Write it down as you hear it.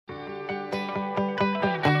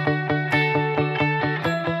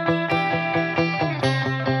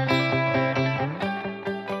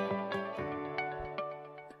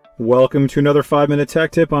Welcome to another 5-minute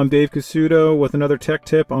tech tip. I'm Dave Casuto with another tech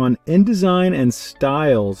tip on InDesign and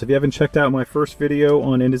styles. If you haven't checked out my first video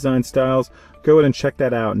on InDesign styles, go ahead and check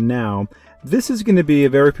that out now. This is going to be a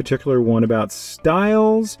very particular one about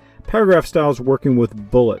styles, paragraph styles working with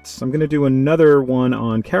bullets. I'm going to do another one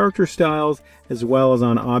on character styles as well as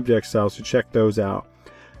on object styles, so check those out.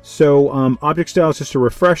 So object styles, just to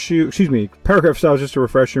refresh you, paragraph styles, just to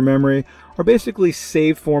refresh your memory, are basically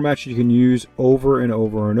save formats you can use over and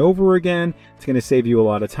over and over again. It's going to save you a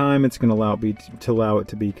lot of time. It's going to allow it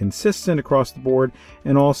to be consistent across the board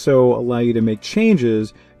and also allow you to make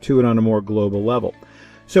changes to it on a more global level.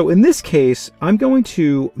 So in this case, I'm going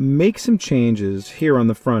to make some changes here on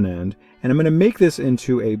the front end, and I'm going to make this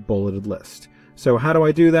into a bulleted list. So how do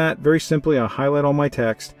I do that? Very simply, I'll highlight all my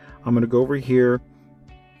text. I'm going to go over here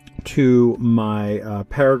to my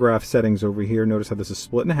paragraph settings over here. Notice how this is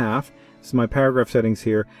split in half. This is my paragraph settings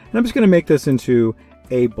here, and I'm just going to make this into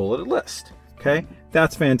a bulleted list. Okay,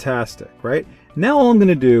 that's fantastic, right? Now all I'm going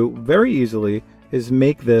to do very easily is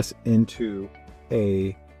make this into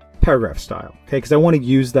a paragraph style, okay, because I want to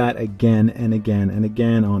use that again and again and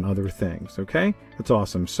again on other things. Okay, that's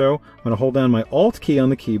awesome. So I'm going to hold down my Alt key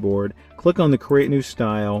on the keyboard, click on the Create New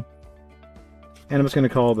Style, and I'm just going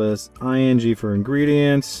to call this ing for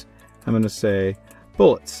ingredients. I'm going to say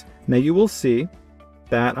bullets. Now you will see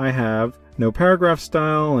that I have no paragraph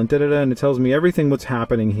style and and it tells me everything what's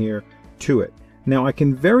happening here to it. Now I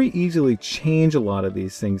can very easily change a lot of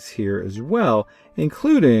these things here as well,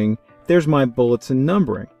 including there's my bullets and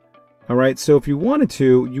numbering. Alright, so if you wanted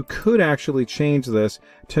to, you could actually change this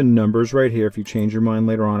to numbers right here. If you change your mind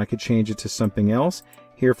later on, I could change it to something else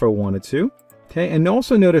here if I wanted to. Okay, and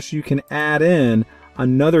also notice you can add in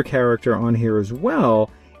another character on here as well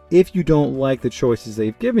if you don't like the choices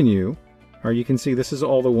they've given you. Or you can see this is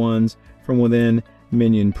all the ones from within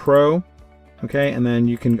Minion Pro. Okay, and then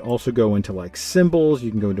you can also go into like symbols,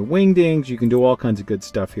 you can go into wingdings, you can do all kinds of good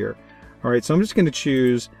stuff here. Alright, so I'm just going to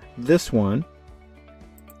choose this one,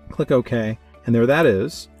 click OK, and there that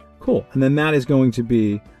is. Cool, and then that is going to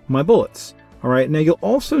be my bullets. Alright, now you'll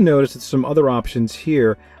also notice that some other options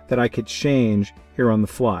here that I could change here on the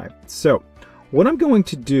fly. So what I'm going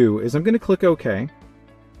to do is I'm going to click OK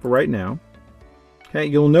for right now. Okay,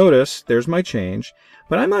 you'll notice there's my change,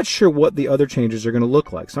 but I'm not sure what the other changes are going to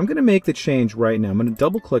look like. So I'm going to make the change right now. I'm going to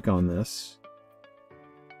double click on this,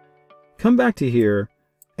 come back to here,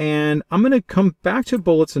 and I'm going to come back to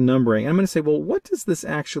bullets and numbering, and I'm going to say, well, what does this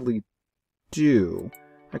actually do?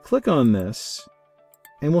 I click on this,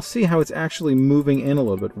 and we'll see how it's actually moving in a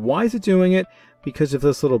little bit. Why is it doing it? Because of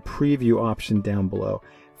this little preview option down below.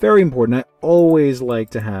 Very important. I always like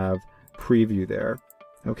to have preview there.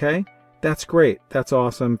 Okay? That's great. That's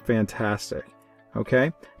awesome. Fantastic.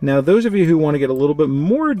 Okay? Now, those of you who want to get a little bit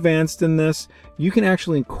more advanced in this, you can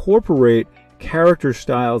actually incorporate character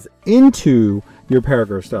styles into your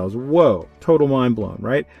paragraph styles. Whoa, total mind blown,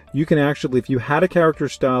 right? You can actually, if you had a character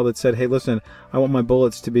style that said, hey, listen, I want my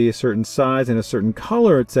bullets to be a certain size and a certain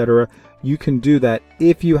color, etc., you can do that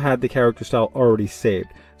if you had the character style already saved.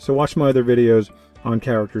 So watch my other videos on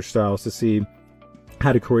character styles to see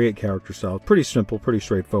how to create character styles. Pretty simple, pretty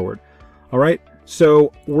straightforward. All right,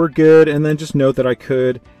 so we're good. And then just note that I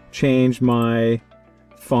could change my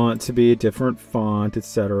font to be a different font,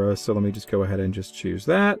 etc. So let me just go ahead and just choose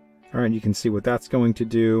that. All right, you can see what that's going to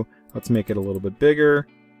do. Let's make it a little bit bigger.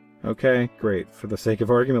 Okay, great. For the sake of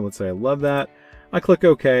argument, let's say I love that. I click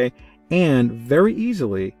OK, and very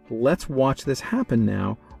easily, let's watch this happen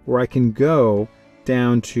now, where I can go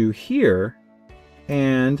down to here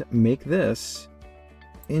and make this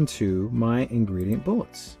into my ingredient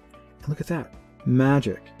bullets. And look at that.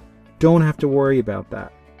 Magic. Don't have to worry about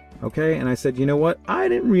that. Okay, and I said, you know what? I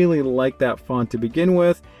didn't really like that font to begin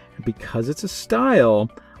with, and because it's a style,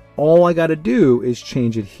 all I got to do is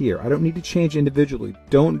change it here. I don't need to change individually.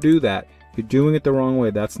 Don't do that. You're doing it the wrong way.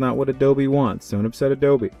 That's not what Adobe wants. Don't upset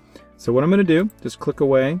Adobe. So what I'm going to do, just click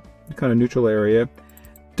away, kind of neutral area,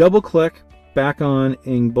 double click back on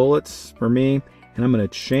Ing Bullets for me, and I'm going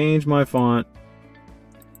to change my font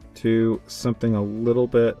to something a little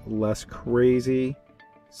bit less crazy.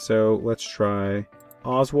 So let's try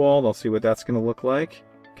Oswald. I'll see what that's going to look like.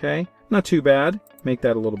 Okay, not too bad. Make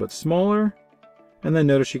that a little bit smaller. And then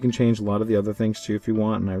notice you can change a lot of the other things too if you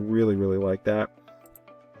want, and I really, really like that.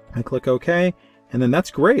 I click OK, and then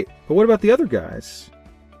that's great. But what about the other guys?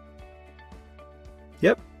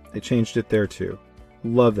 Yep, they changed it there too.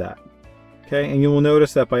 Love that. Okay, and you will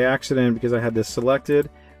notice that by accident, because I had this selected,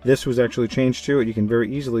 this was actually changed to it. You can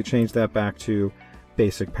very easily change that back to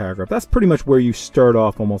basic paragraph. That's pretty much where you start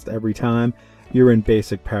off almost every time. you're in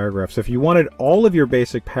basic paragraph. So if you wanted all of your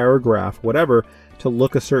basic paragraph, whatever, to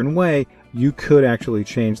look a certain way, you could actually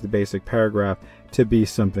change the basic paragraph to be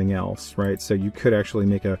something else, right? So you could actually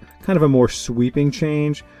make a kind of a more sweeping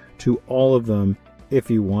change to all of them if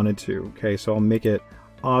you wanted to. Okay, so I'll make it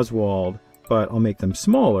Oswald, but I'll make them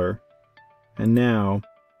smaller. And now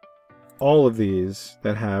all of these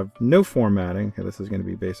that have no formatting, okay, this is going to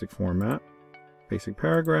be basic format, basic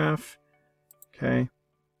paragraph. Okay,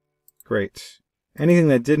 great. Anything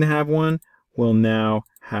that didn't have one will now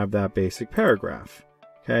have that basic paragraph.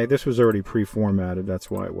 Okay, this was already pre-formatted,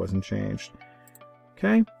 that's why it wasn't changed.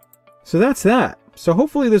 Okay, so that's that. So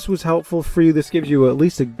hopefully this was helpful for you. This gives you at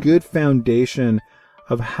least a good foundation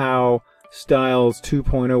of how Styles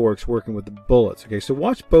 2.0 works working with the bullets. Okay, so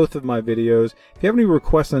watch both of my videos. If you have any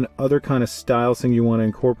requests on other kind of styles thing you want to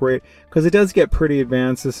incorporate, because it does get pretty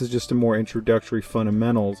advanced. This is just a more introductory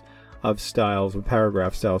fundamentals of styles, with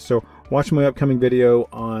paragraph styles. So watch my upcoming video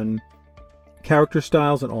on character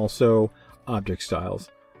styles and also object styles.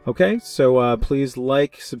 Okay, so please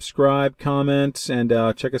like, subscribe, comment, and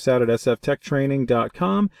check us out at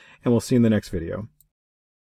sftechtraining.com, and we'll see you in the next video.